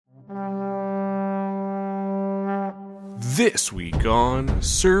This week on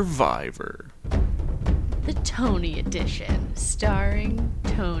Survivor. The Tony Edition, starring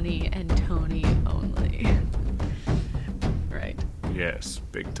Tony and Tony only. Right. Yes,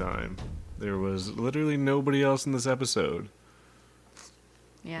 big time. There was literally nobody else in this episode.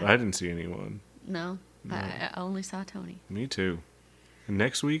 Yeah. I didn't see anyone. No. I only saw Tony. Me too. And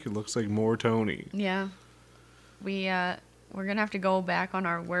next week, it looks like more Tony. Yeah. We're going to have to go back on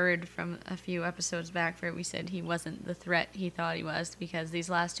our word from a few episodes back where we said he wasn't the threat he thought he was, because these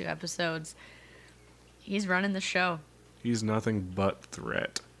last two episodes, he's running the show. He's nothing but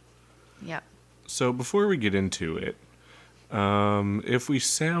threat. Yep. So before we get into it, if we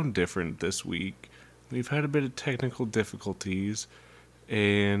sound different this week, we've had a bit of technical difficulties,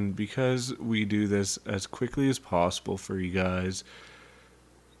 and because we do this as quickly as possible for you guys,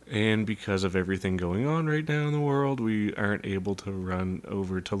 and because of everything going on right now in the world, we aren't able to run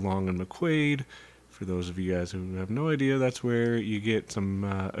over to Long and McQuaid. For those of you guys who have no idea, that's where you get some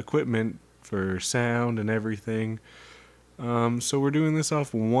equipment for sound and everything. So we're doing this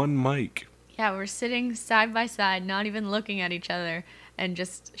off one mic. Yeah, we're sitting side by side, not even looking at each other, and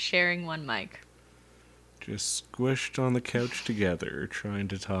just sharing one mic. Just squished on the couch together, trying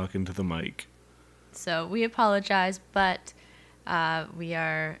to talk into the mic. So we apologize, but we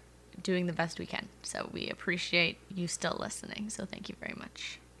are doing the best we can. So we appreciate you still listening. So thank you very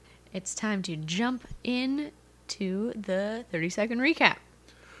much. It's time to jump in to the 30-second recap.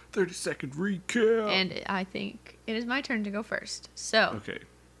 30-second recap. And I think it is my turn to go first. So. Okay.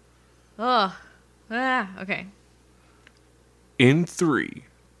 Okay. In 3,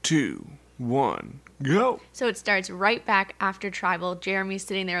 2, 1, go. So it starts right back after Tribal. Jeremy's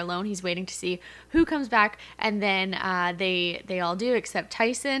sitting there alone. He's waiting to see who comes back. And then they all do except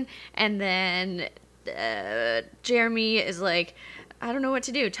Tyson. And then Jeremy is like, I don't know what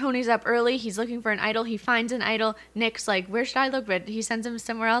to do. Tony's up early. He's looking for an idol. He finds an idol. Nick's like, where should I look? But he sends him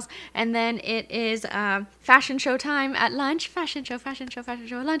somewhere else. And then it is fashion show time at lunch. Fashion show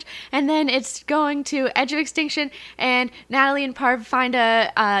at lunch. And then it's going to Edge of Extinction. And Natalie and Parv find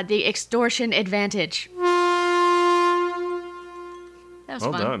the extortion advantage. That was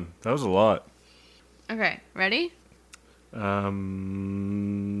Well fun. done. That was a lot. Okay, ready?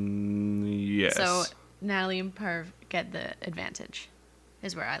 Yes. So Natalie and Parv get the advantage,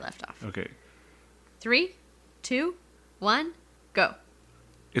 is where I left off. Okay. 3, 2, 1, go.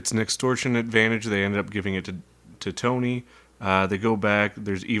 It's an extortion advantage. They ended up giving it to Tony. They go back.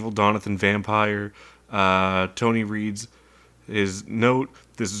 There's evil Donathan Vampire. Tony reads his note.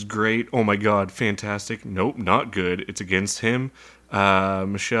 This is great. Oh my god, fantastic. Nope, not good. It's against him.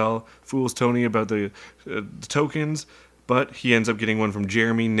 Michelle fools Tony about the tokens, but he ends up getting one from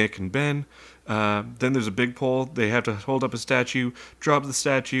Jeremy, Nick, and Ben. Then there's a big poll. They have to hold up a statue, drop the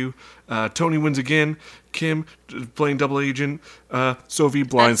statue. Tony wins again. Kim playing double agent. Sophie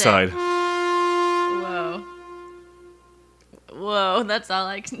blindside. Whoa, that's all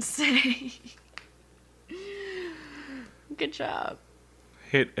I can say. Good job.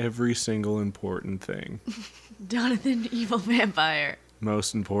 Hit every single important thing. Donathan, evil vampire.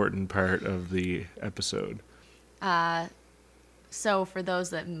 Most important part of the episode. So for those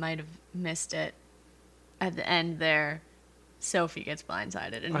that might have missed it, at the end there, Sophie gets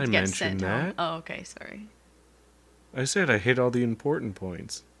blindsided and I gets mentioned sent home. that. Oh, okay, sorry. I said I hit all the important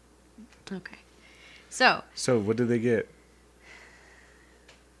points. Okay. So what did they get?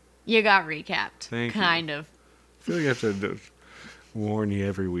 you got recapped. Thank you. Kind of. I feel like I have to warn you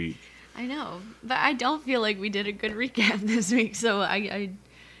every week. I know, but I don't feel like we did a good recap this week, so I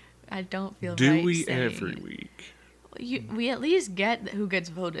don't feel Do right we saying every it. week? We at least get who gets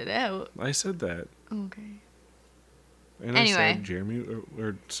voted out. I said that. Okay. And Anyway. I said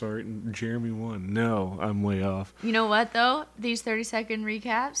Jeremy won. No, I'm way off. You know what, though? These 30-second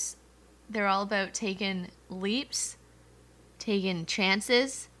recaps, they're all about taking leaps, taking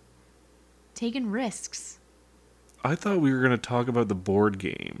chances, taking risks. I thought we were going to talk about the board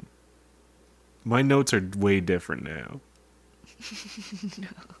game. My notes are way different now.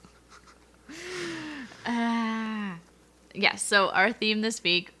 Yes, so our theme this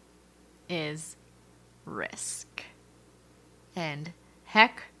week is risk. And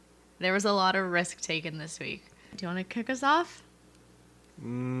heck, there was a lot of risk taken this week. Do you want to kick us off?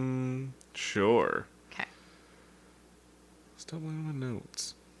 Sure. Okay. Stop looking at my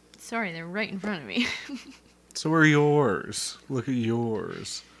notes. Sorry, they're right in front of me. So are yours. Look at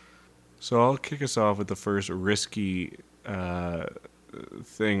yours. So I'll kick us off with the first risky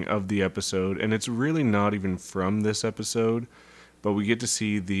thing of the episode, and it's really not even from this episode, but we get to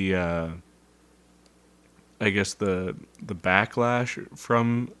see the I guess the backlash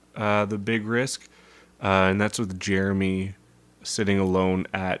from the big risk. and that's with Jeremy sitting alone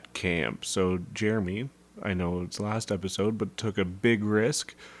at camp. So Jeremy, I know it's last episode, but took a big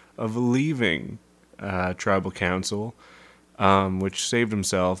risk of leaving tribal council, which saved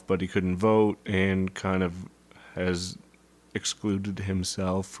himself, but he couldn't vote and kind of has excluded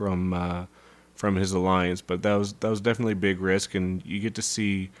himself from his alliance. But that was definitely a big risk, and you get to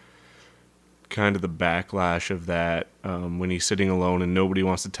see kind of the backlash of that when he's sitting alone and nobody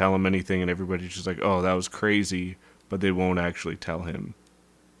wants to tell him anything, and everybody's just like, "Oh, that was crazy," but they won't actually tell him.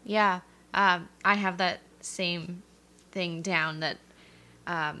 Yeah, I have that same thing down that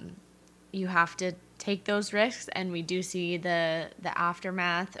you have to take those risks, and we do see the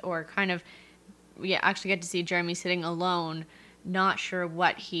aftermath, or kind of we actually get to see Jeremy sitting alone, not sure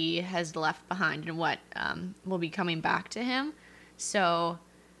what he has left behind and what will be coming back to him. So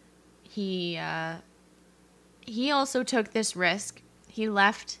he also took this risk. He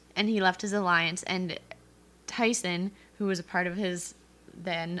left, and he left his alliance, and Tyson, who was a part of his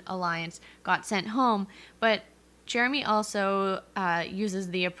then alliance, got sent home. But Jeremy also uses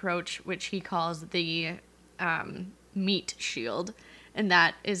the approach which he calls the meat shield, and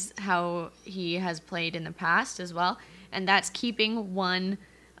that is how he has played in the past as well. And that's keeping one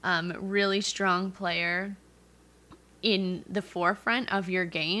really strong player in the forefront of your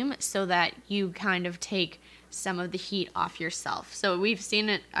game so that you kind of take some of the heat off yourself. So we've seen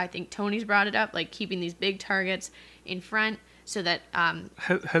it, I think Tony's brought it up, like keeping these big targets in front so that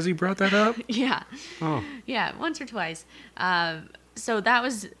Has he brought that up? yeah. Oh, Yeah, once or twice. So that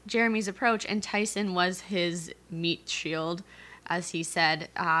was Jeremy's approach, and Tyson was his meat shield, as he said.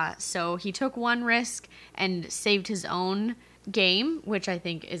 So he took one risk and saved his own game, which I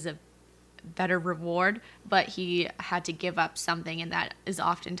think is a better reward, but he had to give up something, and that is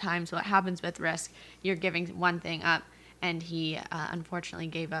oftentimes what happens with risk. You're giving one thing up, and he unfortunately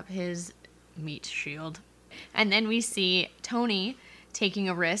gave up his meat shield. And then we see Tony taking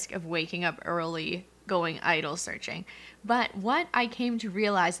a risk of waking up early, going idol searching. But what I came to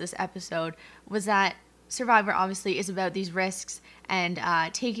realize this episode was that Survivor obviously is about these risks and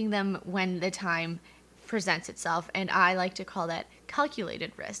taking them when the time presents itself, and I like to call that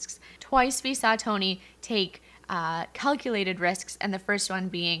calculated risks. Twice we saw Tony take calculated risks, and the first one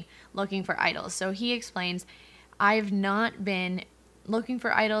being looking for idols. So he explains, I've not been looking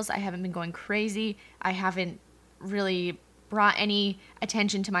for idols. I haven't been going crazy. I haven't really brought any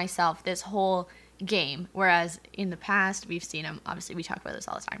attention to myself this whole game. Whereas in the past, we've seen him, obviously we talk about this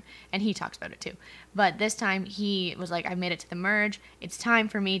all the time, and he talks about it too. But this time he was like, I made it to the merge. It's time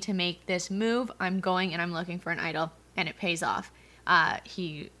for me to make this move. I'm going and I'm looking for an idol, and it pays off.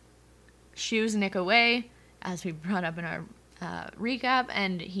 He shoos Nick away, as we brought up in our recap,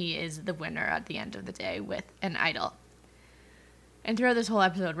 and he is the winner at the end of the day with an idol. And throughout this whole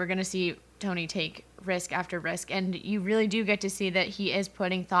episode, we're going to see Tony take risk after risk, and you really do get to see that he is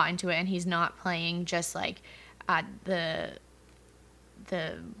putting thought into it, and he's not playing just like the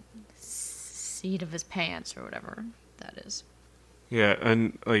seat of his pants or whatever that is. yeah,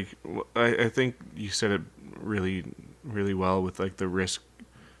 and like I think you said it really, really well with like the risk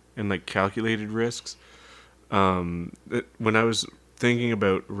and like calculated risks. When I was thinking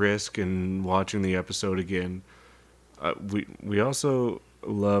about risk and watching the episode again, we also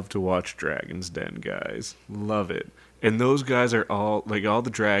love to watch Dragon's Den, guys. Love it. And those guys are all the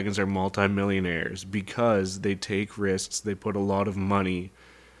dragons are multimillionaires because they take risks, they put a lot of money,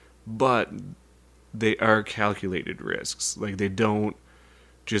 but they are calculated risks. Like they don't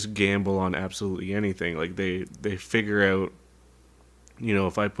just gamble on absolutely anything. Like they figure out,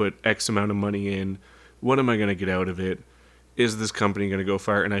 if I put X amount of money in, what am I going to get out of it? Is this company going to go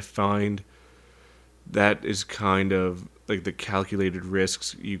far? And I find that is kind of like the calculated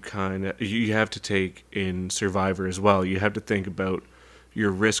risks you have to take in Survivor as well. You have to think about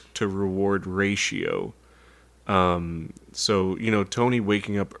your risk to reward ratio. So, Tony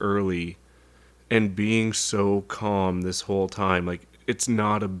waking up early and being so calm this whole time, like it's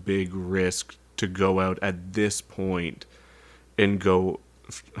not a big risk to go out at this point and go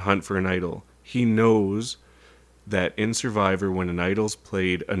hunt for an idol. He knows that in Survivor, when an idol's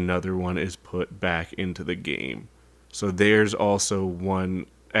played, another one is put back into the game. So there's also one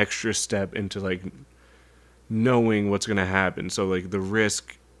extra step into like knowing what's going to happen. So like the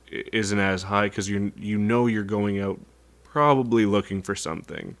risk isn't as high because you're going out probably looking for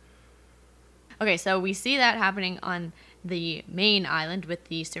something. Okay, so we see that happening on the main island with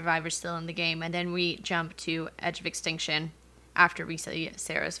the survivors still in the game, and then we jump to Edge of Extinction after we see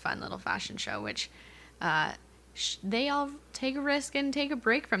Sarah's fun little fashion show, which they all take a risk and take a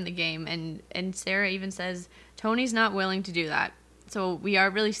break from the game, and Sarah even says Tony's not willing to do that. So we are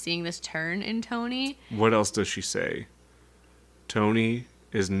really seeing this turn in Tony. What else does she say? Tony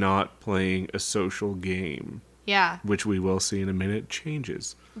is not playing a social game, Yeah. which we will see in a minute,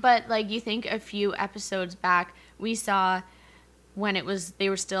 changes. But like you think a few episodes back, we saw when they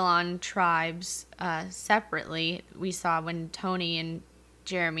were still on tribes separately. We saw when Tony and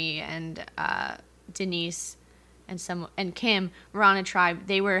Jeremy and Denise and Kim were on a tribe.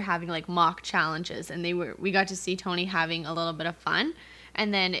 They were having like mock challenges, and we got to see Tony having a little bit of fun.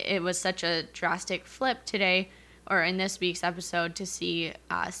 And then it was such a drastic flip today, or in this week's episode, to see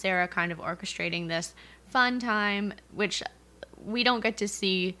Sarah kind of orchestrating this fun time, which we don't get to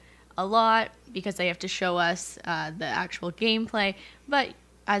see a lot because they have to show us the actual gameplay. But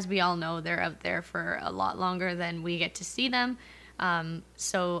as we all know, they're out there for a lot longer than we get to see them.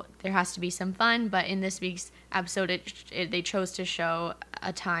 So there has to be some fun. But in this week's episode, they chose to show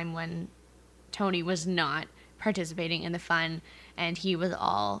a time when Tony was not participating in the fun and he was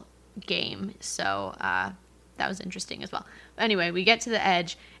all game. So that was interesting as well. Anyway, we get to the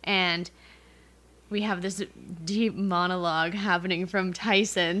edge and we have this deep monologue happening from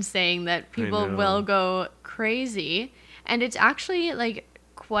Tyson saying that people will go crazy. And it's actually like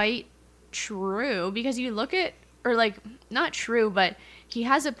quite true because you look at, or like not true, but he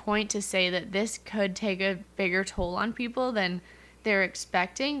has a point to say that this could take a bigger toll on people than they're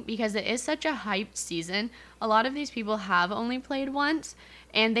expecting because it is such a hyped season. A lot of these people have only played once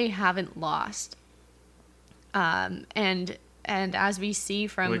and they haven't lost. And as we see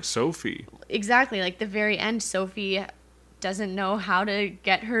from like Sophie, exactly, like the very end, Sophie doesn't know how to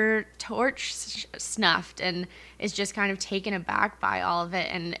get her torch snuffed and is just kind of taken aback by all of it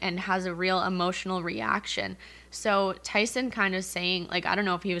and has a real emotional reaction. So Tyson kind of saying, like, I don't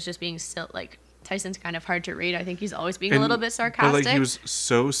know if he was just being like, Tyson's kind of hard to read. I think he's always being a little bit sarcastic. But like he was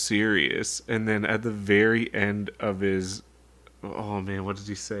so serious, and then at the very end of his, oh man, what did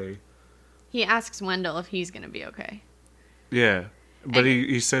he say? He asks Wendell if he's gonna be okay. Yeah, but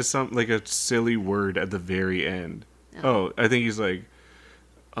he says something like a silly word at the very end. Oh, I think he's like,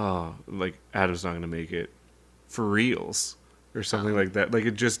 oh, like Adam's not gonna make it for reals or something like that. Like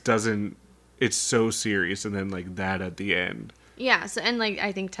it just doesn't. It's so serious, and then like that at the end. Yeah. So and like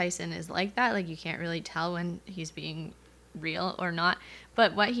I think Tyson is like that. Like you can't really tell when he's being real or not.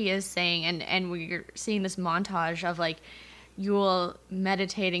 But what he is saying, and we're seeing this montage of like Yul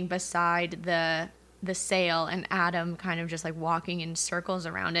meditating beside the sail and Adam kind of just like walking in circles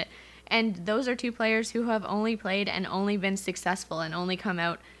around it. And those are two players who have only played and only been successful and only come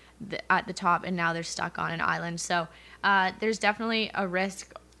out at the top, and now they're stuck on an island. So there's definitely a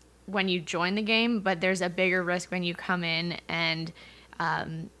risk when you join the game, but there's a bigger risk when you come in, and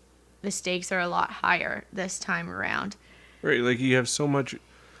the stakes are a lot higher this time around. Right, like you have so much.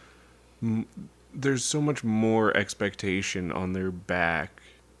 There's so much more expectation on their back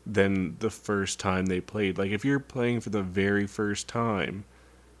than the first time they played. Like if you're playing for the very first time,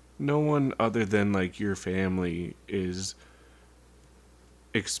 no one other than like your family is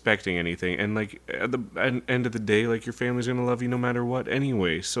expecting anything, and like at the end of the day, like your family's gonna love you no matter what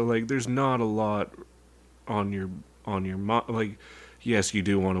anyway. So like there's not a lot on your like yes, you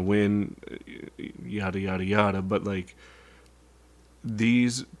do want to win, yada yada yada, but like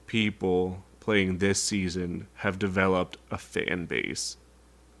these people playing this season have developed a fan base.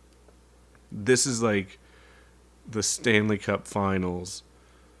 This is like the Stanley Cup Finals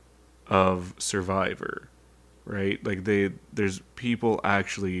of Survivor, right? Like there's people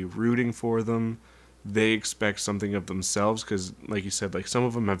actually rooting for them. They expect something of themselves because, like you said, like some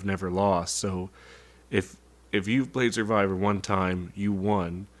of them have never lost. So if you've played Survivor one time, you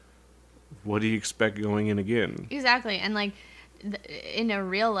won. What do you expect going in again? Exactly, and like in a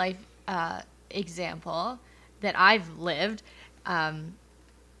real life example that I've lived,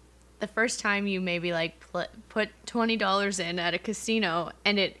 the first time you maybe like put $20 in at a casino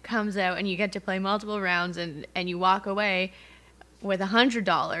and it comes out and you get to play multiple rounds and you walk away with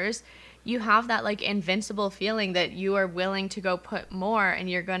 $100, you have that like invincible feeling that you are willing to go put more and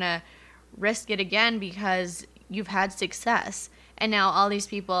you're gonna risk it again because you've had success. And now all these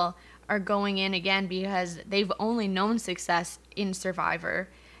people are going in again because they've only known success in Survivor,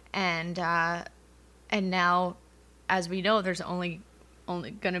 and now, as we know, there's only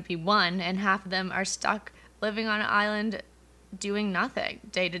going to be one, and half of them are stuck living on an island doing nothing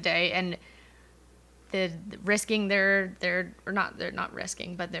day to day, and they're risking they're not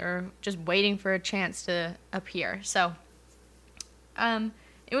risking, but they're just waiting for a chance to appear. So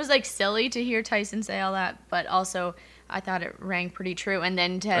it was like silly to hear Tyson say all that, but also I thought it rang pretty true. And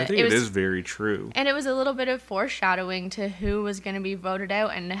then I think it is very true. And it was a little bit of foreshadowing to who was going to be voted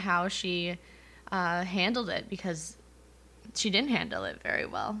out and how she handled it, because she didn't handle it very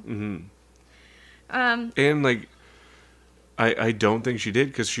well. And like, I don't think she did,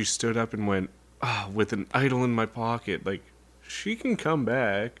 because she stood up and went, with an idol in my pocket. Like, she can come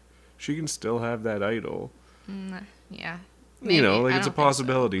back. She can still have that idol. Yeah. You know, like, I it's a don't think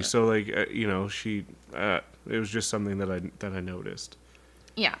possibility. but- So, like, you know, she, it was just something that I noticed.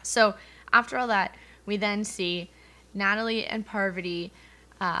 Yeah. So after all that, we then see Natalie and Parvati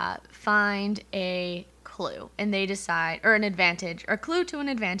find a clue, and they decide, or an advantage, or clue to an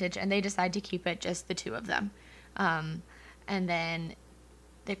advantage, and they decide to keep it just the two of them. And then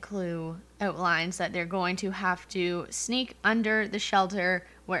the clue outlines that they're going to have to sneak under the shelter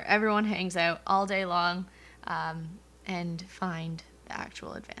where everyone hangs out all day long, and find the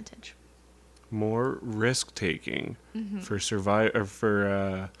actual advantage. More risk taking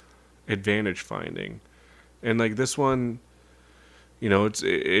for advantage finding. And like this one, you know, it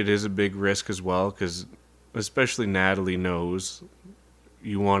is a big risk as well, because especially Natalie knows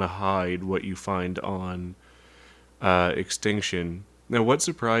you want to hide what you find on Extinction. Now, what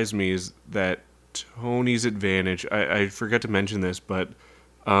surprised me is that Tony's advantage. I forgot to mention this, but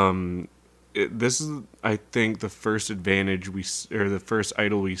this is, I think, the first advantage or the first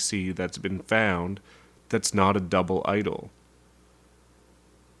idol we see that's been found that's not a double idol.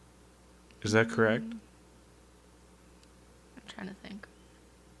 Is that correct? I'm trying to think.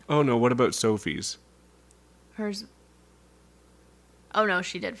 Oh no, what about Sophie's? Hers. Oh no,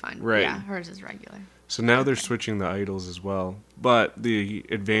 she did find. Right. Yeah, hers is regular. So now they're Okay. switching the idols as well. But the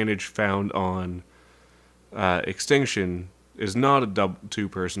advantage found on Extinction is not a double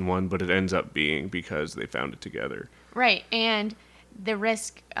two-person one, but it ends up being because they found it together. Right, and the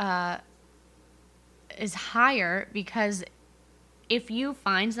risk is higher because if you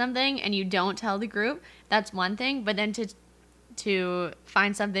find something and you don't tell the group, that's one thing. But then to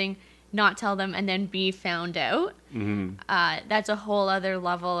find something, not tell them, and then be found out, that's a whole other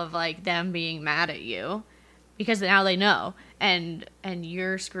level of like them being mad at you because now they know, and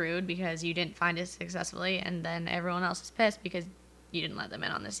you're screwed because you didn't find it successfully, and then everyone else is pissed because you didn't let them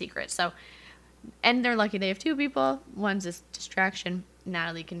in on the secret. So, and they're lucky they have two people. One's a distraction.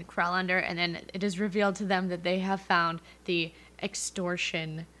 Natalie can crawl under, and then it is revealed to them that they have found the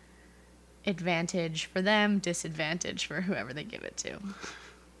extortion advantage for them, disadvantage for whoever they give it to.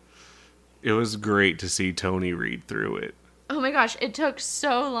 It was great to see Tony read through it. Oh my gosh, it took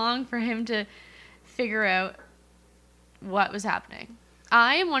so long for him to figure out what was happening.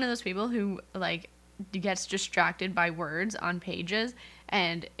 I am one of those people who like gets distracted by words on pages,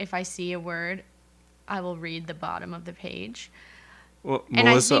 and if I see a word, I will read the bottom of the page. Well, And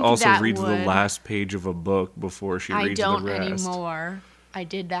I Melissa think also that reads the would- last page of a book before she I reads don't the rest. anymore. I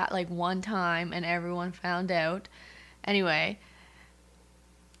did that like one time and everyone found out. Anyway,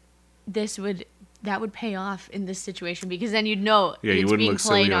 that would pay off in this situation because then you'd know Yeah, you it's wouldn't being look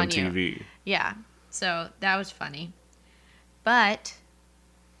silly played on on you. TV. Yeah. So that was funny. But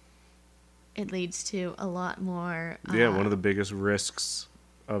it leads to a lot more Yeah, one of the biggest risks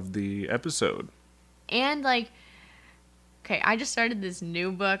of the episode. and like okay, I just started this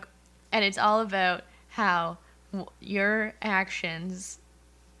new book and it's all about how your actions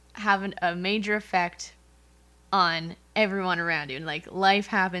have a major effect on everyone around you, and like life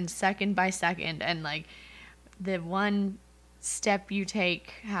happens second by second, and like the one step you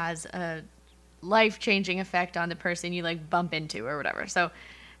take has a life-changing effect on the person you like bump into or whatever. So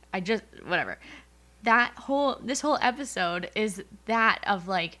whatever, this whole episode is that of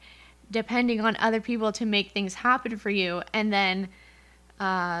like depending on other people to make things happen for you, and then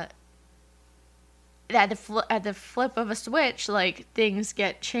at the flip of a switch, like things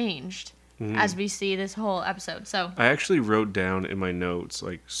get changed as we see this whole episode. So I actually wrote down in my notes,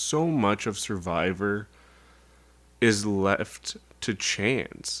 like, so much of Survivor is left to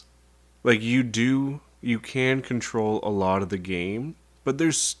chance. Like, you can control a lot of the game, but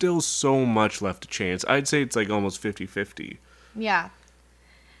there's still so much left to chance. I'd say it's like almost 50-50. yeah.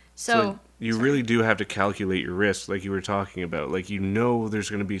 So So like, you really do have to calculate your risks, like you were talking about. Like, you know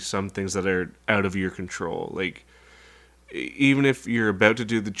there's going to be some things that are out of your control. Like, even if you're about to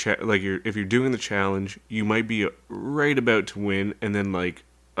do if you're doing the challenge, you might be right about to win, and then like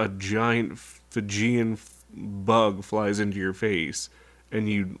a giant Fijian bug flies into your face, and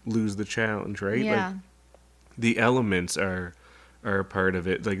you lose the challenge, right? yeah. Like, the elements are a part of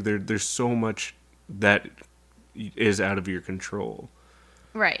it. Like, there's so much that is out of your control.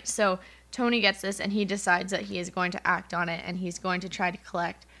 Right. So Tony gets this and he decides that he is going to act on it and he's going to try to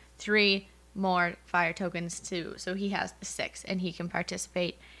collect 3 more fire tokens too. So he has the 6 and he can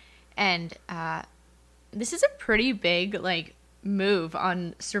participate. And this is a pretty big like move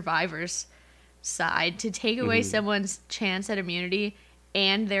on Survivor's side to take away someone's chance at immunity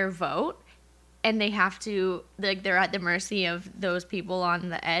and their vote, and they have to, like, they're at the mercy of those people on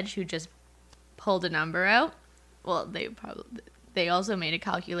the edge who just pulled a number out. Well, they also made a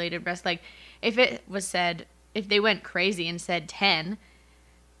calculated risk. Like, if it was said, if they went crazy and said 10,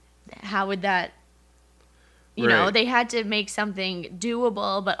 how would that, you know, Right. they had to make something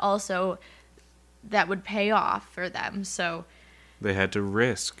doable, but also that would pay off for them. So, They had to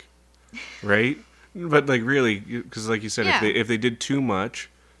risk, right? But like really, because like you said, Yeah. if they did too much,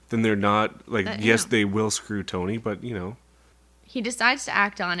 then they're not like yes, Yeah. they will screw Tony, but you know, he decides to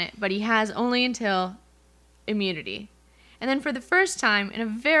act on it, but he has only until immunity. And then for the first time in a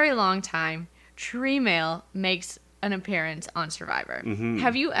very long time, Tree Mail makes an appearance on Survivor.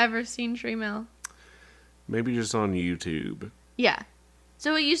 Have you ever seen Tree Mail? maybe just on YouTube. Yeah.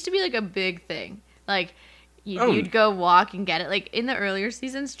 So it used to be like a big thing. Like Oh. you'd go walk and get it. Like in the earlier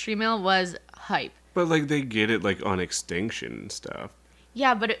seasons, Tree Mail was hype. But like they get it like on Extinction and stuff.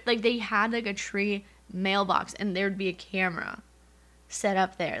 Yeah, but like they had like a tree mailbox and there'd be a camera set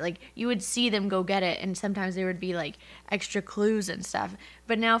up there. Like you would see them go get it, and sometimes there would be like extra clues and stuff.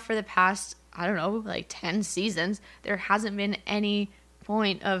 But now for the past, I don't know, like 10 seasons, there hasn't been any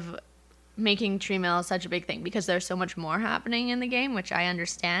point of making tree mail such a big thing because there's so much more happening in the game, which I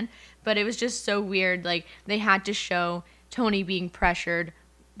understand. But it was just so weird. Like they had to show Tony being pressured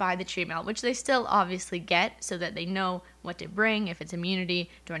by the tree mail, which they still obviously get so that they know what to bring. If it's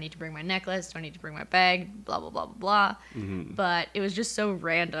immunity, do I need to bring my necklace? Do I need to bring my bag? Blah, blah, blah, blah, blah. But it was just so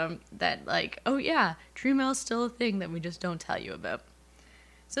random that like, oh yeah, tree mail's still a thing that we just don't tell you about.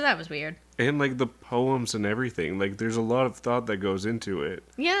 So that was weird. And like the poems and everything. Like there's a lot of thought that goes into it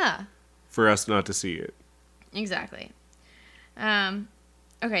Yeah, for us not to see it. exactly.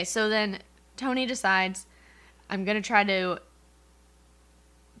 Okay, so then Tony decides, I'm going to try to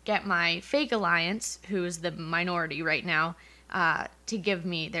get my fake alliance, who is the minority right now, to give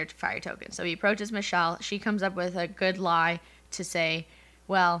me their fire token. So he approaches Michelle. She comes up with a good lie to say,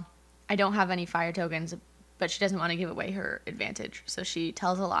 well, I don't have any fire tokens, but she doesn't want to give away her advantage. So she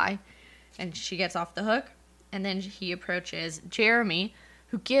tells a lie, and she gets off the hook. And then he approaches Jeremy,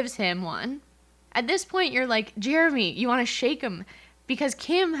 who gives him one. At this point, you're like, Jeremy, you want to shake him. Because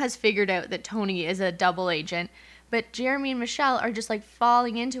Kim has figured out that Tony is a double agent. But Jeremy and Michelle are just like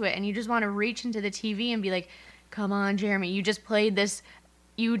falling into it. And you just want to reach into the TV and be like, come on, Jeremy, you just played this.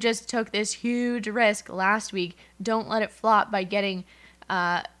 You just took this huge risk last week. Don't let it flop by getting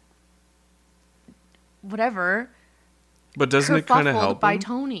whatever But doesn't it kind of kerfuffled help by him?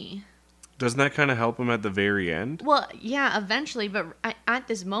 Tony. Doesn't that kind of help him at the very end? Well, yeah, eventually. But at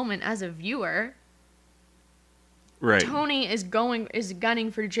this moment, as a viewer, Right. Tony is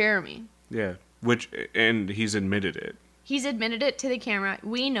gunning for Jeremy. Yeah. And he's admitted it. He's admitted it to the camera.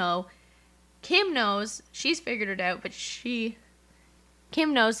 We know. Kim knows. She's figured it out, but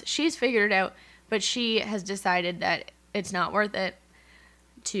Kim knows she's figured it out, but she has decided that it's not worth it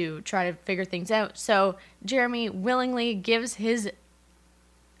to try to figure things out. So Jeremy willingly gives his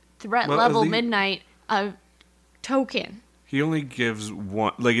threat Well, at level least- midnight a token. He only gives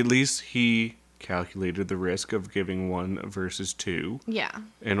one. Like, at least he calculated the risk of giving 1 versus 2 Yeah.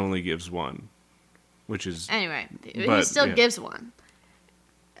 and only gives 1. Which is. Anyway, he But, still yeah. gives one.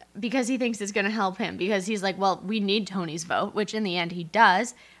 Because he thinks it's going to help him. Because he's like, well, we need Tony's vote, which in the end he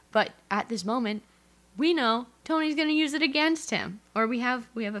does. But at this moment, we know Tony's going to use it against him. Or we have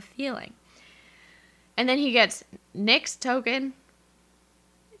a feeling. And then he gets Nick's token.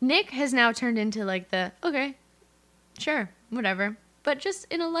 Nick has now turned into like okay, sure, whatever. But just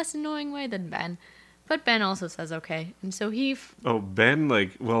in a less annoying way than Ben. But Ben also says okay. And so Oh, Ben,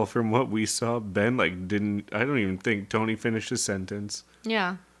 like, well, from what we saw, Ben, like, didn't. I don't even think Tony finished his sentence.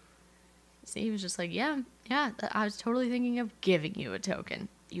 yeah. See, he was just like, yeah, I was totally thinking of giving you a token.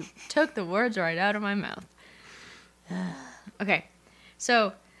 You took the words right out of my mouth. Okay,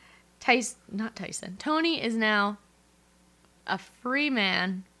 so Tony is now a free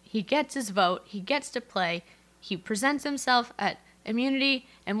man. He gets his vote. He gets to play. He presents himself at immunity.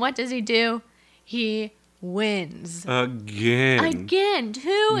 And what does he do? He wins. Again,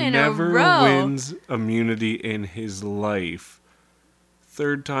 2 in Never a row. wins immunity in his life.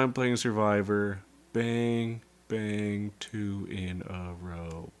 3rd time playing Survivor. Bang, bang, 2 in a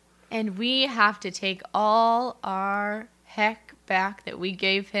row. And we have to take all our heck back that we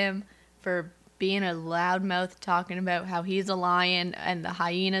gave him for being a loudmouth talking about how he's a lion and the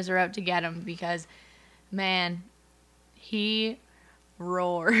hyenas are out to get him because, man, he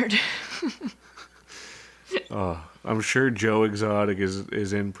roared. Oh, I'm sure Joe Exotic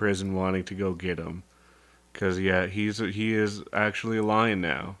is in prison wanting to go get him. Because, yeah, he is actually a lion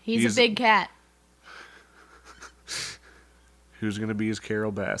now. He's a big cat. Who's going to be his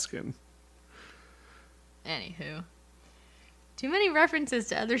Carol Baskin? Anywho. Too many references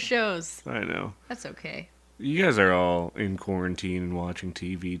to other shows. I know. That's okay. You guys are all in quarantine and watching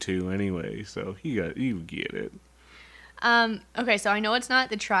TV too anyway, so you get it. Okay, so I know it's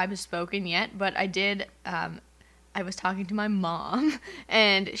not The Tribe Has Spoken yet, but I was talking to my mom,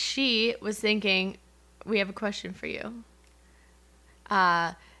 and she was thinking, we have a question for you.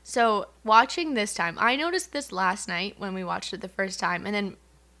 So watching this time, I noticed this last night when we watched it the first time, and then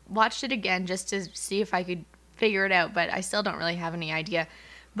watched it again just to see if I could figure it out, but I still don't really have any idea.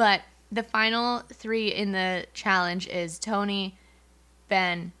 But the final three in the challenge is Tony,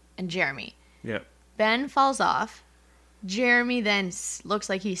 Ben, and Jeremy. Yep. Ben falls off. Jeremy then looks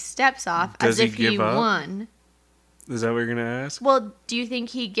like he steps off Does as he if give he up? won. Is that what you're going to ask? Well, do you think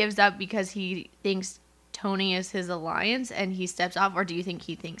he gives up because he thinks Tony is his alliance and he steps off, or do you think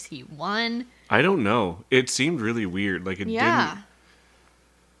he thinks he won? I don't know. It seemed really weird. Like it Yeah.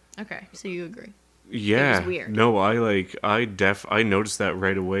 didn't. Okay, so you agree. Yeah. It was weird. No, I noticed that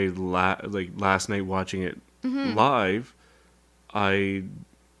right away last night watching it live. I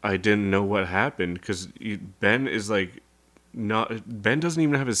didn't know what happened cuz Ben is like not Ben doesn't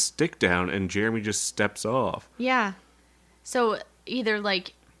even have his stick down and Jeremy just steps off. Yeah. So either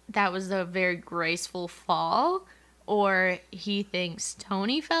like that was a very graceful fall, or he thinks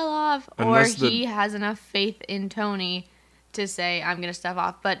Tony fell off, or he has enough faith in Tony to say, I'm going to step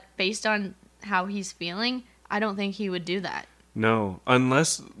off. But based on how he's feeling, I don't think he would do that. No,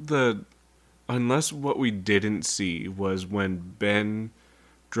 unless what we didn't see was when Ben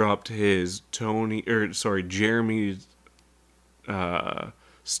dropped his Jeremy's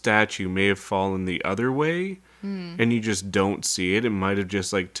statue may have fallen the other way, and you just don't see it. It might have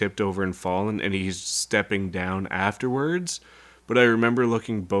just like tipped over and fallen, and he's stepping down afterwards. But I remember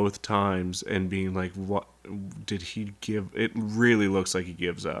looking both times and being like, "What did he give?" It really looks like he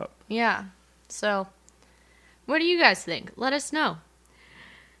gives up. Yeah. So, what do you guys think? Let us know.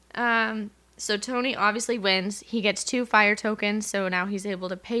 So Tony obviously wins. He gets 2 fire tokens, so now he's able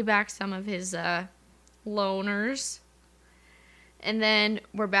to pay back some of his loaners. And then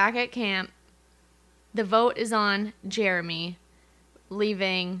we're back at camp. The vote is on Jeremy,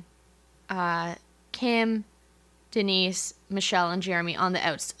 leaving Kim, Denise, Michelle, and Jeremy on the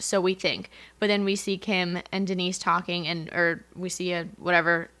outs. So we think. But then we see Kim and Denise talking, or we see a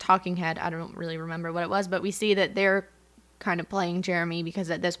whatever talking head. I don't really remember what it was, but we see that they're kind of playing Jeremy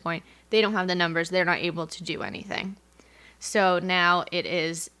because at this point they don't have the numbers. They're not able to do anything. So now it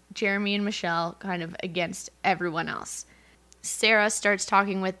is Jeremy and Michelle kind of against everyone else. Sarah starts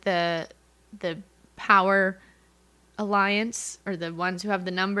talking with the Power Alliance, or the ones who have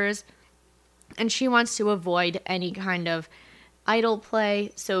the numbers, and she wants to avoid any kind of idol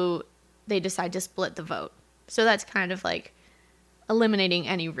play, so they decide to split the vote. So that's kind of like eliminating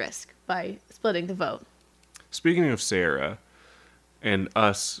any risk by splitting the vote. Speaking of Sarah and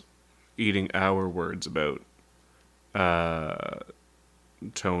us eating our words about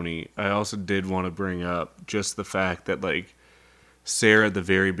Tony, I also did want to bring up just the fact that like Sarah at the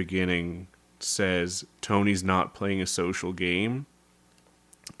very beginning says Tony's not playing a social game,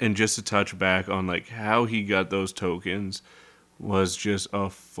 and just to touch back on like how he got those tokens was just a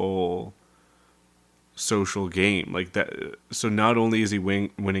full social game like that. So not only is he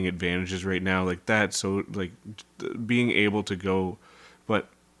winning advantages right now like that, so like being able to go, but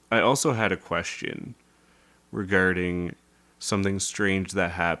I also had a question regarding something strange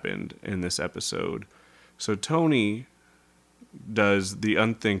that happened in this episode. So Tony does the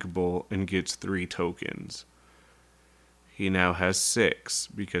unthinkable and gets 3 tokens. He now has 6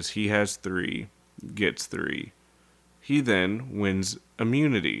 because he has 3, gets 3. He then wins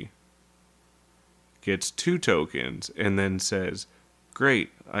immunity, gets 2 tokens, and then says,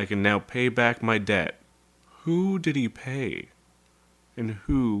 "Great, I can now pay back my debt." Who did he pay? And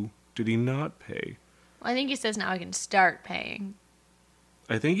who did he not pay? Well, I think he says now I can start paying.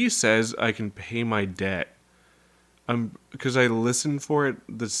 I think he says I can pay my debt. Because I listened for it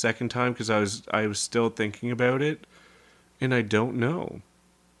the second time because I was still thinking about it, and I don't know.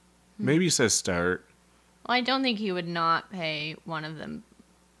 Maybe he says start. Well, I don't think he would not pay one of them.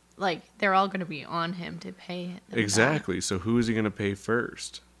 Like, they're all going to be on him to pay them Exactly. back. So who is he going to pay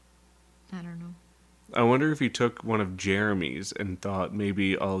first? I don't know. I wonder if he took one of Jeremy's and thought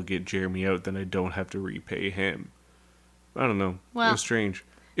maybe I'll get Jeremy out, then I don't have to repay him. I don't know. Well, it was strange.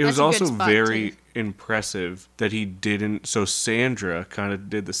 It that's was a good also spot very to- impressive that he didn't. So Sandra kind of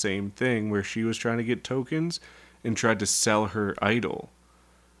did the same thing where she was trying to get tokens and tried to sell her idol.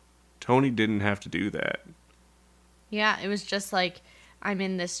 Tony didn't have to do that. Yeah, it was just like, I'm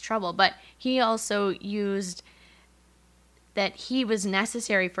in this trouble. But he also used that he was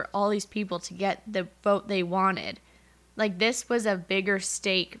necessary for all these people to get the vote they wanted. Like, this was a bigger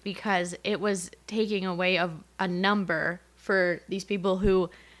stake because it was taking away a number for these people who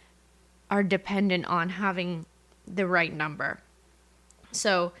are dependent on having the right number.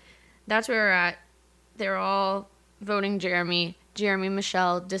 So that's where we're at. They're all voting Jeremy. Jeremy and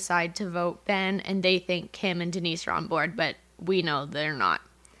Michelle decide to vote Ben, and they think Kim and Denise are on board, but we know they're not.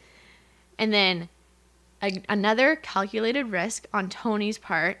 And then another calculated risk on Tony's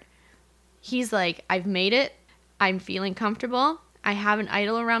part. He's like, I've made it. I'm feeling comfortable. I have an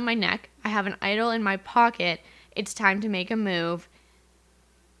idol around my neck. I have an idol in my pocket. It's time to make a move.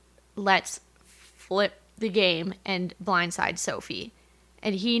 Let's flip the game and blindside Sophie.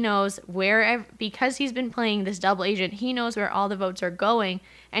 And he knows because he's been playing this double agent, he knows where all the votes are going,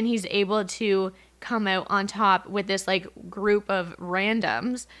 and he's able to come out on top with this like group of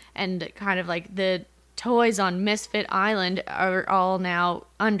randoms, and kind of like the toys on Misfit Island are all now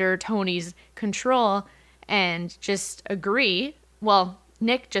under Tony's control, and just agree. Well,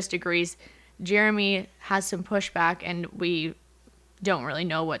 Nick just agrees. Jeremy has some pushback, and we don't really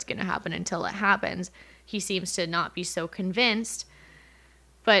know what's going to happen until it happens. He seems to not be so convinced.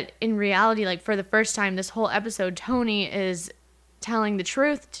 But in reality, like, for the first time this whole episode, Tony is telling the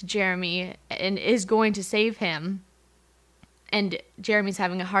truth to Jeremy and is going to save him. And Jeremy's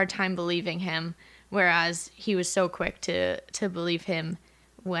having a hard time believing him, whereas he was so quick to believe him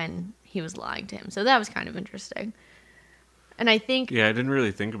when he was lying to him. So that was kind of interesting. And I think... Yeah, I didn't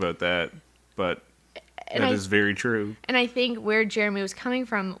really think about that, but that is very true. And I think where Jeremy was coming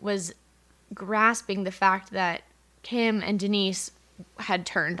from was grasping the fact that Kim and Denise had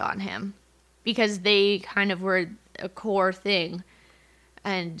turned on him, because they kind of were a core thing.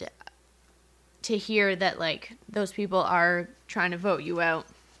 And to hear that, like, those people are trying to vote you out,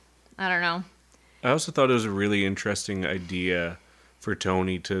 I don't know. I also thought it was a really interesting idea for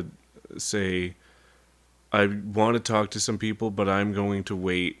Tony to say, I want to talk to some people, but I'm going to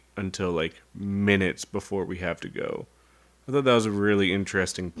wait until like minutes before we have to go. I thought that was a really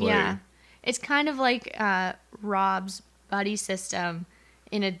interesting play. Yeah. It's kind of like Rob's buddy system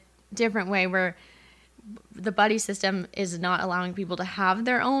in a different way, where the buddy system is not allowing people to have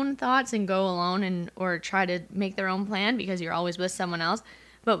their own thoughts and go alone or try to make their own plan because you're always with someone else.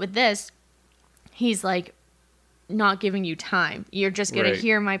 But with this, he's like, not giving you time. You're just going to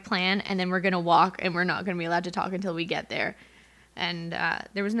hear my plan, and then we're going to walk, and we're not going to be allowed to talk until we get there. And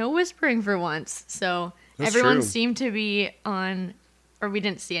there was no whispering for once. So That's everyone true. seemed to be on, or we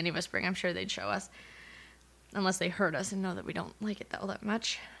didn't see any whispering. I'm sure they'd show us, unless they heard us and know that we don't like it all that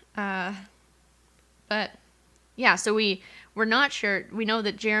much. But yeah, so we're not sure. We know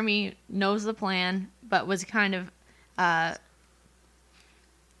that Jeremy knows the plan, but was kind of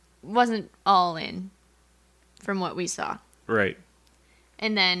wasn't all in from what we saw. Right.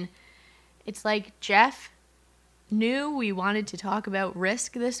 And then it's like Jeff knew we wanted to talk about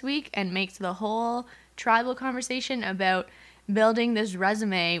risk this week and makes the whole tribal conversation about building this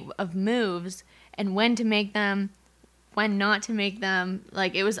resume of moves and when to make them, when not to make them.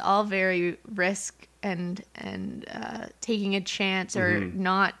 Like, it was all very risk and taking a chance or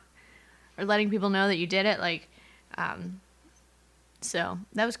not, or letting people know that you did it. Like, so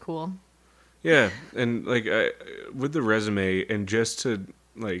that was cool. Yeah, and like with the resume, and just to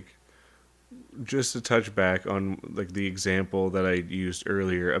touch back on like the example that I used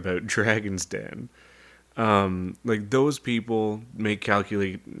earlier about Dragon's Den, like those people make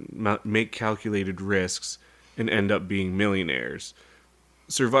calculated risks and end up being millionaires.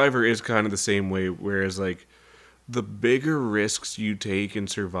 Survivor is kind of the same way, whereas like the bigger risks you take in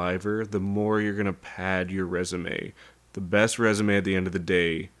Survivor, the more you're gonna pad your resume. The best resume at the end of the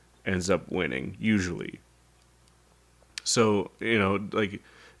day ends up winning, usually. So, you know, like,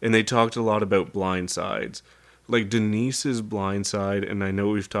 and they talked a lot about blind sides. Like Denise's blind side, and I know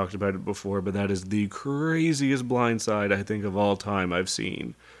we've talked about it before, but that is the craziest blind side I think of all time I've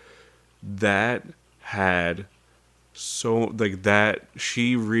seen. That had that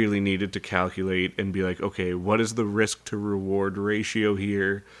she really needed to calculate and be like, okay, what is the risk to reward ratio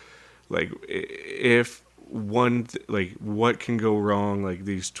here? Like, if what can go wrong? Like,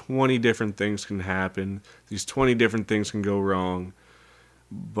 these 20 different things can happen. These 20 different things can go wrong.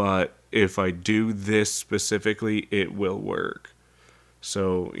 But if I do this specifically, it will work.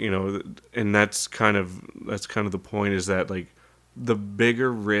 So, you know, and that's kind of the point, is that like the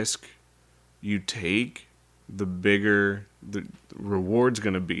bigger risk you take, the bigger the reward's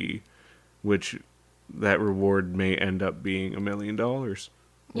going to be, which that reward may end up being $1 million or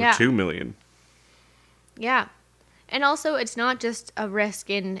Yeah. 2 million. Yeah. And also, it's not just a risk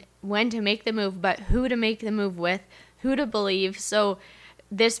in when to make the move, but who to make the move with, who to believe. So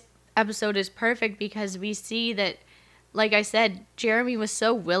this episode is perfect because we see that, like I said, Jeremy was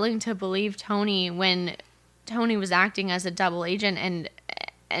so willing to believe Tony when Tony was acting as a double agent, and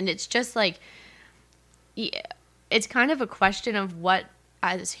it's just like, it's kind of a question of what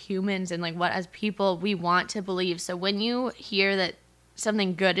as humans and like what as people we want to believe. So when you hear that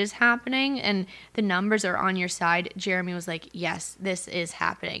something good is happening and the numbers are on your side, Jeremy was like, yes, this is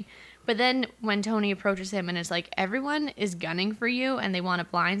happening. But then when Tony approaches him and is like, everyone is gunning for you and they want to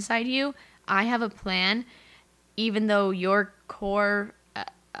blindside you, I have a plan. Even though your core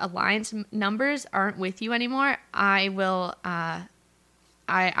alliance numbers aren't with you anymore, I will, I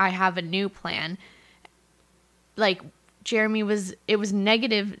have a new plan. Like, it was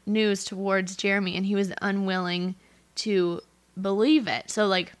negative news towards Jeremy, and he was unwilling to believe it. So,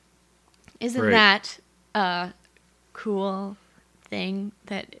 like, isn't Right. that a cool thing?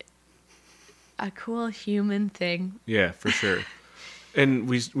 A cool human thing? Yeah, for sure. And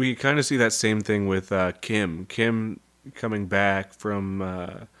we kind of see that same thing with Kim. Kim coming back from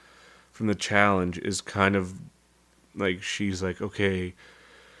the challenge is kind of like, she's like, okay,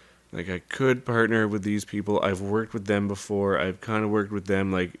 like, I could partner with these people. I've worked with them before. I've kind of worked with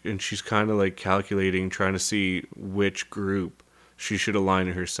them, like, and she's kind of like calculating, trying to see which group she should align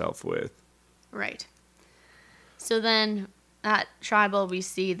herself with. Right. So then at Tribal, we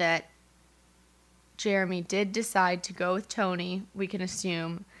see that Jeremy did decide to go with Tony, we can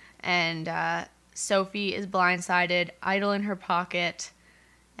assume, and Sophie is blindsided, idol in her pocket,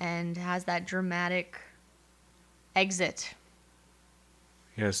 and has that dramatic exit.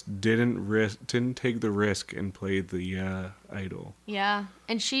 Yes, didn't take the risk and played the idol. Yeah,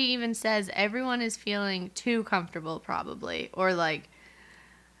 and she even says everyone is feeling too comfortable, probably, or like,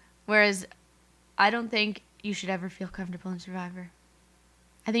 whereas I don't think you should ever feel comfortable in Survivor.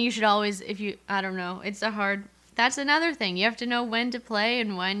 I think you should always, I don't know, that's another thing. You have to know when to play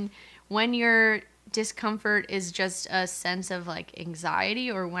and when your discomfort is just a sense of like anxiety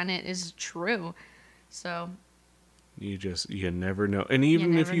or when it is true. So You never know. And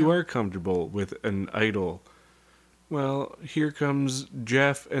even if never you know. are comfortable with an idol, well, here comes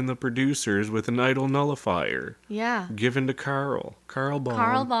Jeff and the producers with an idol nullifier yeah, given to Carl. Carl Baum.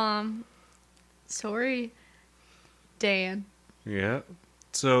 Carl Baum. Sorry, Dan. Yeah.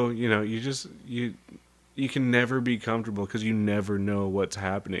 So, you can never be comfortable because you never know what's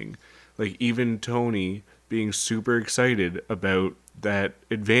happening. Like, even Tony being super excited about that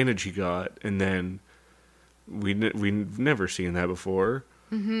advantage he got, and then we've never seen that before.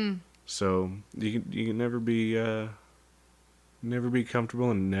 Mm-hmm. So you can never be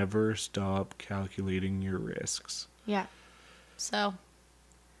comfortable and never stop calculating your risks. Yeah. So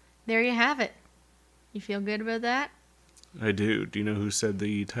there you have it. You feel good about that? I do. Do you know who said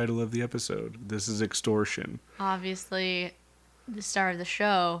the title of the episode? This is Extortion. Obviously, the star of the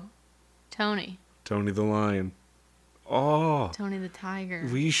show, Tony. Tony the Lion. Oh, Tony the Tiger.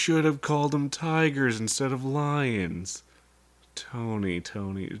 we should have called them tigers instead of lions. Tony,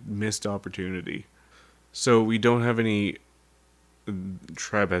 missed opportunity. So we don't have any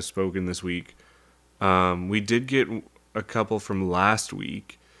Tribe Has Spoken this week. We did get a couple from last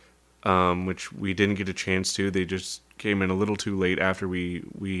week, which we didn't get a chance to. They just came in a little too late after we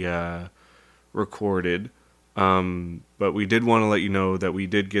recorded. But we did want to let you know that we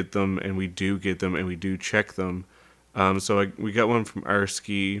did get them, and we do get them, and we do check them. We got one from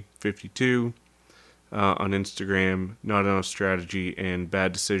Arski52 on Instagram. Not enough strategy and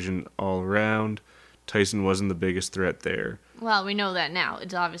bad decision all around. Tyson wasn't the biggest threat there. Well, we know that now.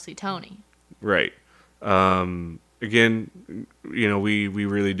 It's obviously Tony. Right. Again, we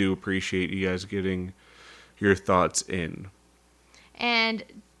really do appreciate you guys getting your thoughts in. And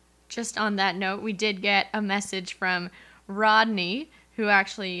just on that note, we did get a message from Rodney, who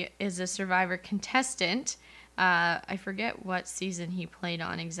actually is a Survivor contestant. I forget what season he played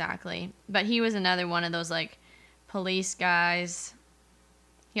on exactly, but he was another one of those like police guys.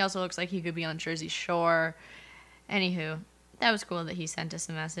 He also looks like he could be on Jersey Shore. Anywho, that was cool that he sent us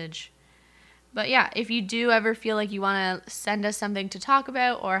a message. But yeah, if you do ever feel like you want to send us something to talk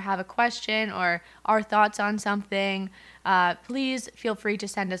about or have a question or our thoughts on something, please feel free to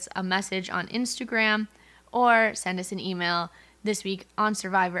send us a message on Instagram or send us an email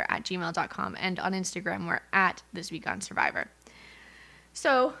thisweekonsurvivor@gmail.com, and on Instagram we're at thisweekonsurvivor.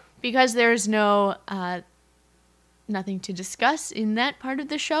 So because there's nothing to discuss in that part of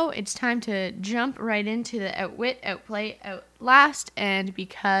the show, it's time to jump right into the Outwit, Outplay, Outlast. And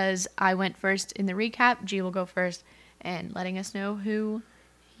because I went first in the recap, G will go first and letting us know who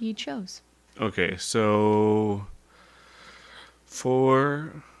he chose. Okay, so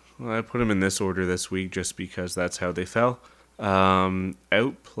for Well, I put them in this order this week just because that's how they fell.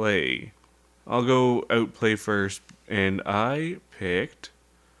 Outplay. I'll go outplay first, and I picked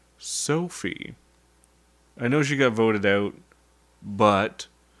Sophie. I know she got voted out, but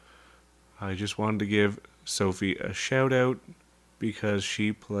I just wanted to give Sophie a shout out because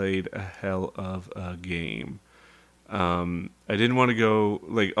she played a hell of a game. I didn't want to go,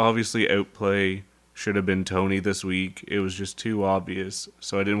 like, obviously outplay should have been Tony this week. It was just too obvious,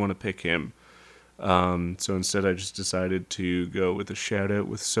 so I didn't want to pick him. So instead, I just decided to go with a shout out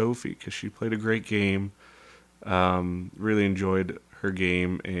with Sophie because she played a great game. Really enjoyed her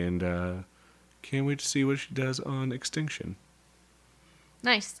game, and can't wait to see what she does on Extinction.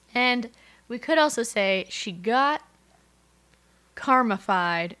 Nice. And we could also say she got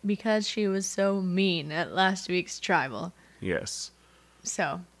karmified because she was so mean at last week's tribal. Yes.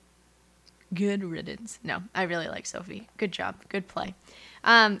 So, good riddance. No, I really like Sophie. Good job. Good play.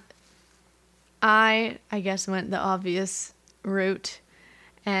 I guess went the obvious route,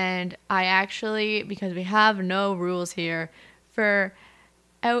 and I actually, because we have no rules here, for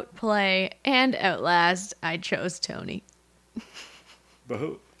outplay and outlast, I chose Tony.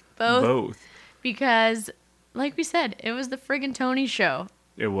 Both. Both. Because, like we said, it was the friggin' Tony show.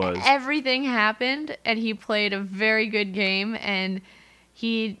 It was. Everything happened, and he played a very good game, and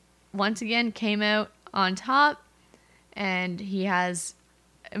he once again came out on top, and he has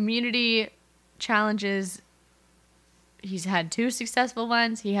immunity challenges. He's had 2 successful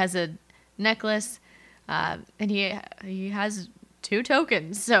ones. He has a necklace, and he has 2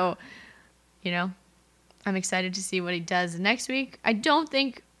 tokens. So, I'm excited to see what he does next week. I don't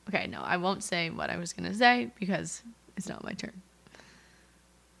think... Okay, no, I won't say what I was going to say because it's not my turn.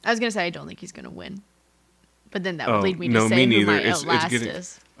 I was going to say I don't think he's going to win. But then that would lead me to say who my outlast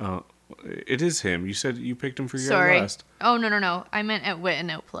is. It is him. You said you picked him for your Sorry. outlast. Oh, no. I meant outwit and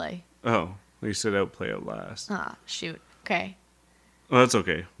outplay. Oh, you said outplay outlast. Ah, shoot. Okay. Well, that's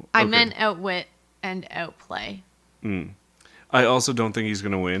okay. I meant outwit and outplay. I also don't think he's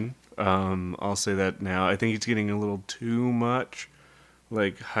going to win. I'll say that now. I think he's getting a little too much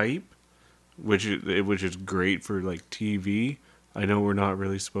hype, which is great for TV. I know we're not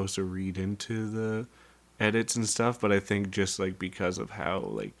really supposed to read into the edits and stuff, but I think just because of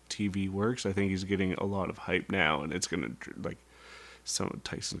how TV works, I think he's getting a lot of hype now, and it's gonna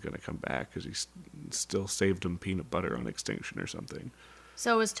Tyson's gonna come back because he still saved him peanut butter on Extinction or something.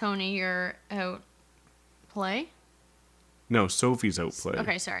 So was Tony your outplay? No, Sophie's outplay.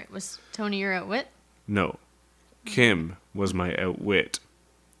 Okay, sorry. Was Tony your outwit? No, Kim was my outwit.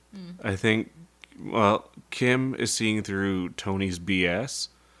 I think, Kim is seeing through Tony's BS.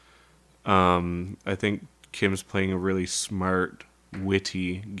 I think Kim's playing a really smart,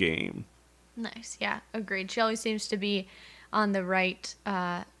 witty game. Nice, yeah, agreed. She always seems to be on the right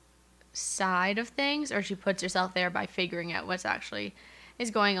side of things, or she puts herself there by figuring out what's actually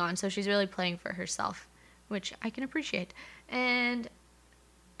is going on. So she's really playing for herself, which I can appreciate. And,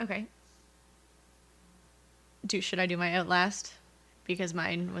 okay. Should I do my outlast? Because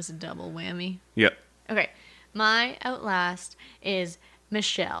mine was a double whammy. Yep. Okay. My outlast is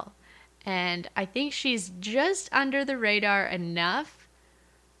Michelle. And I think she's just under the radar enough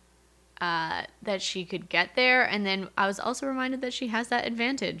that she could get there. And then I was also reminded that she has that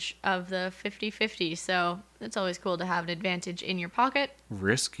advantage of the 50-50. So it's always cool to have an advantage in your pocket.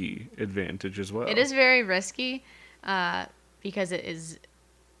 Risky advantage as well. It is very risky because it is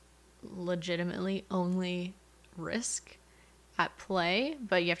legitimately only risk at play,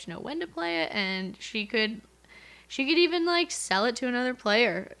 but you have to know when to play it, and she could even sell it to another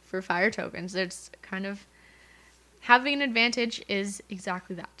player for fire tokens. It's kind of having an advantage is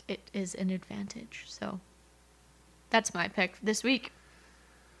exactly that. It is an advantage. So that's my pick this week.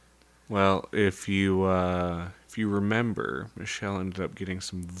 Well, if you remember, Michelle ended up getting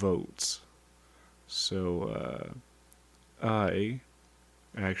some votes. So I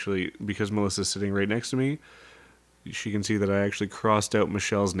actually, because Melissa's sitting right next to me, she can see that I actually crossed out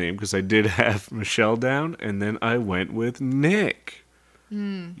Michelle's name because I did have Michelle down, and then I went with Nick.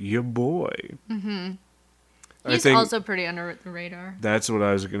 Your boy. Mm-hmm. He's also pretty under the radar. That's what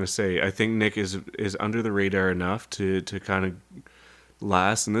I was going to say. I think Nick is under the radar enough to kind of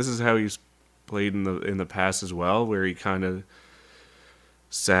last, and this is how he's played in the past as well, where he kind of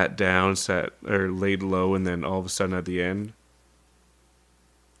laid low, and then all of a sudden at the end,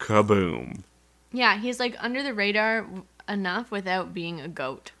 kaboom. Yeah, he's under the radar enough without being a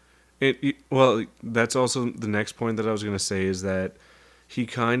goat. Well, that's also the next point that I was going to say is that he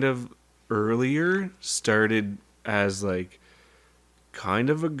kind of earlier started as kind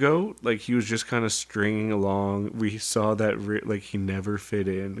of a goat. Like, he was just kind of stringing along. We saw that like he never fit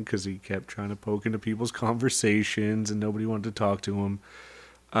in because he kept trying to poke into people's conversations and nobody wanted to talk to him.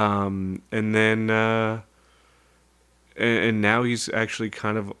 And then and now he's actually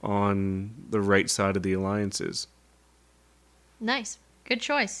kind of on the right side of the alliances. Nice. Good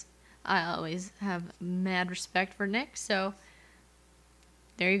choice. I always have mad respect for Nick, so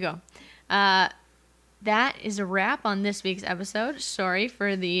there you go. That is a wrap on this week's episode. Sorry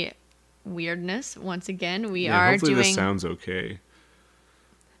for the weirdness. Once again, Hopefully this sounds okay.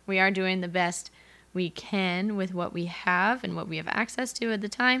 We are doing the best we can with what we have and what we have access to at the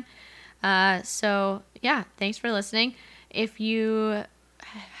time. So, yeah, thanks for listening. If you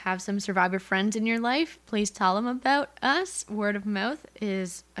have some survivor friends in your life, please tell them about us. Word of mouth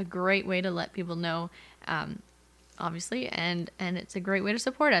is a great way to let people know, obviously, and it's a great way to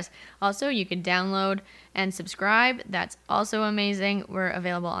support us. Also, you can download and subscribe. That's also amazing. We're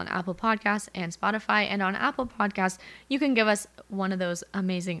available on Apple Podcasts and Spotify. And on Apple Podcasts, you can give us one of those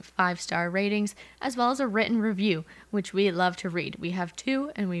amazing 5-star ratings, as well as a written review, which we love to read. We have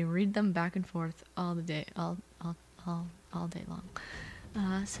 2, and we read them back and forth all day long.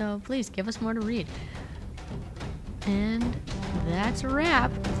 So please give us more to read. And that's a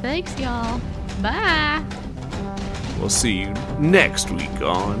wrap. Thanks, y'all. Bye. We'll see you next week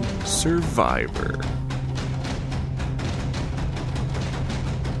on Survivor.